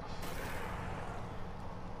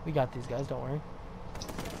 We got these guys. Don't worry.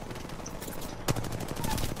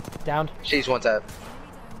 Downed. She's one tap.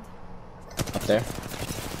 Up there.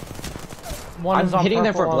 One I'm is on hitting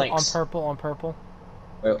them purple, for on blinks. purple, on purple.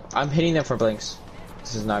 Wait, I'm hitting them for blinks.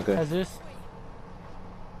 This is not good. Jesus.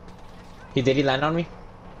 Did he land on me?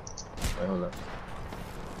 Wait, hold up.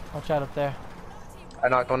 Watch out up there. I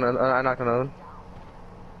knocked one, I knocked another one.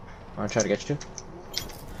 I'm gonna try to get you.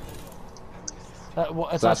 It's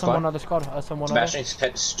Last us and squad? one other squad. Us and one other.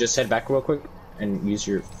 Sebastian, just head back real quick and use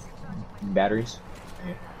your batteries.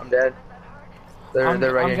 I'm dead. They're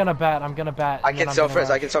right I'm here. gonna bat. I'm gonna bat. I and then can I'm self-res,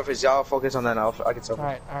 gonna I can self-res. Y'all focus on that now. I can self-res.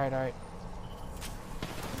 Alright, alright, alright.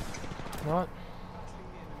 You know what?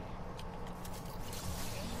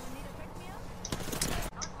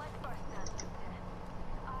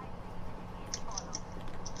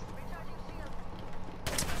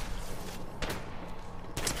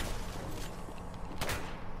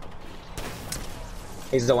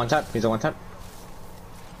 He's the one tap. He's the one tap.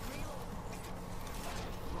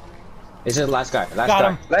 This is the last guy. Last Got guy.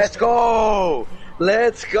 him. Let's go!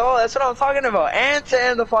 Let's go! That's what I'm talking about. And to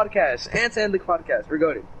end the podcast. And to end the podcast. We're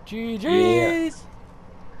going. GG's.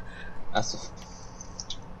 That's.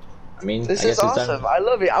 I mean, This I is guess it's awesome. done. I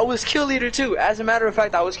love it. I was kill leader too. As a matter of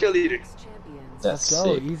fact, I was kill leader. That's Let's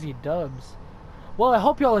go. sick. Easy dubs. Well, I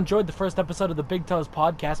hope y'all enjoyed the first episode of the Big Toes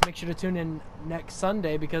podcast. Make sure to tune in next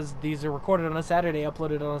Sunday because these are recorded on a Saturday,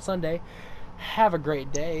 uploaded on a Sunday. Have a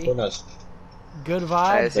great day. Who knows? Good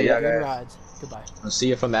Alright, vibes, see ya, good guys. rides. Goodbye. I'll see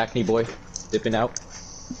you from Acne Boy. Dipping out.